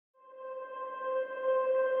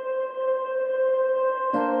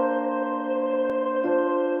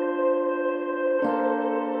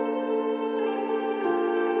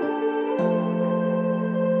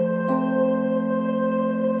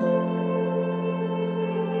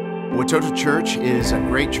Watoto Church is a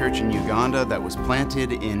great church in Uganda that was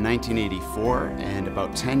planted in 1984, and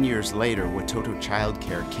about 10 years later, Watoto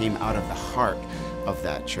Childcare came out of the heart of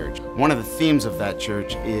that church. One of the themes of that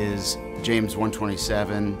church is James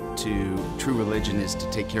 1:27, true religion is to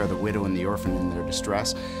take care of the widow and the orphan in their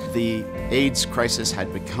distress. The AIDS crisis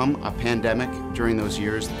had become a pandemic during those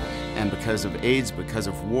years, and because of AIDS, because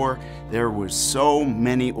of war, there were so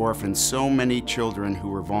many orphans, so many children who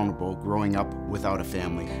were vulnerable growing up without a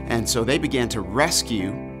family. And so they began to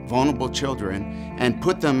rescue vulnerable children and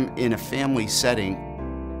put them in a family setting.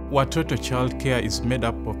 Watoto Childcare is made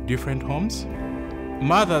up of different homes.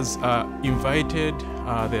 Mothers are invited,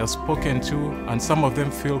 they are spoken to, and some of them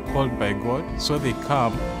feel called by God, so they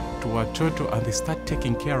come to Watoto and they start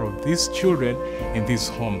taking care of these children in these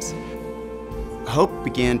homes. Hope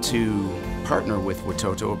began to partner with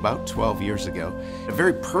Watoto about 12 years ago. A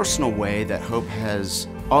very personal way that Hope has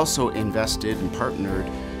also invested and partnered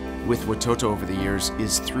with Watoto over the years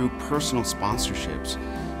is through personal sponsorships.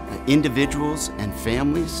 Individuals and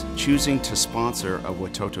families choosing to sponsor a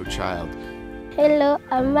Watoto child. Hello,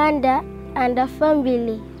 Amanda and the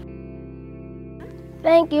family.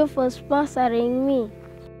 Thank you for sponsoring me.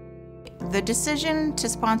 The decision to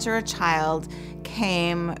sponsor a child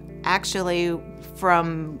came actually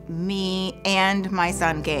from me and my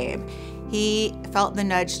son Gabe. He felt the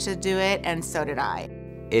nudge to do it, and so did I.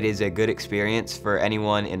 It is a good experience for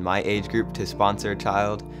anyone in my age group to sponsor a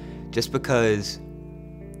child, just because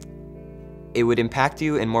it would impact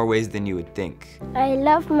you in more ways than you would think. I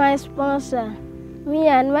love my sponsor. Me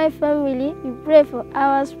and my family, we pray for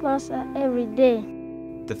our sponsor every day.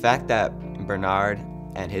 The fact that Bernard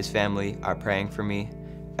and his family are praying for me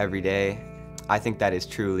every day, I think that is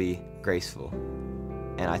truly graceful.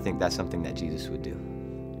 And I think that's something that Jesus would do.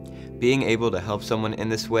 Being able to help someone in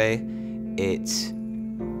this way, it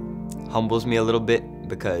humbles me a little bit,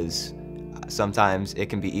 because sometimes it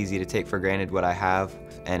can be easy to take for granted what I have,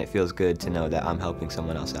 and it feels good to know that I'm helping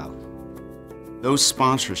someone else out. Those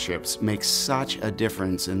sponsorships make such a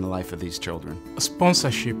difference in the life of these children.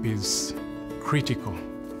 Sponsorship is critical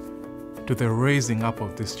to the raising up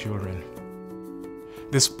of these children.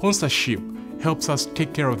 The sponsorship helps us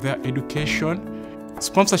take care of their education.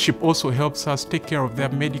 Sponsorship also helps us take care of their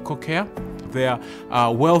medical care, their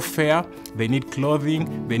welfare. They need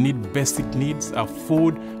clothing, they need basic needs,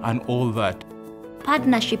 food, and all that.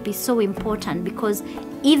 Partnership is so important, because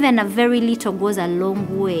even a very little goes a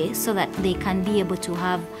long way so that they can be able to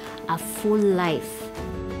have a full life.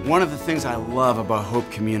 One of the things I love about Hope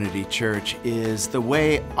Community Church is the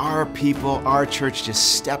way our people, our church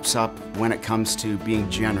just steps up when it comes to being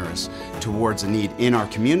generous towards a need in our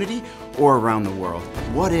community or around the world.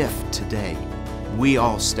 What if today we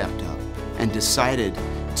all stepped up and decided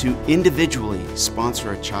to individually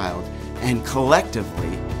sponsor a child and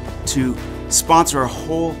collectively to sponsor a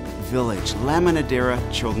whole village, Laminadera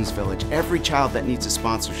Children's Village. Every child that needs a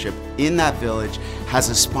sponsorship in that village has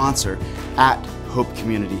a sponsor at Hope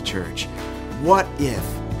Community Church. What if,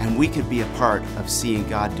 and we could be a part of seeing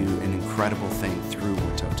God do an incredible thing through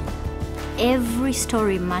Watoto. Every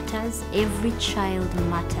story matters, every child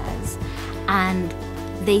matters, and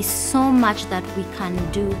there's so much that we can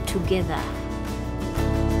do together.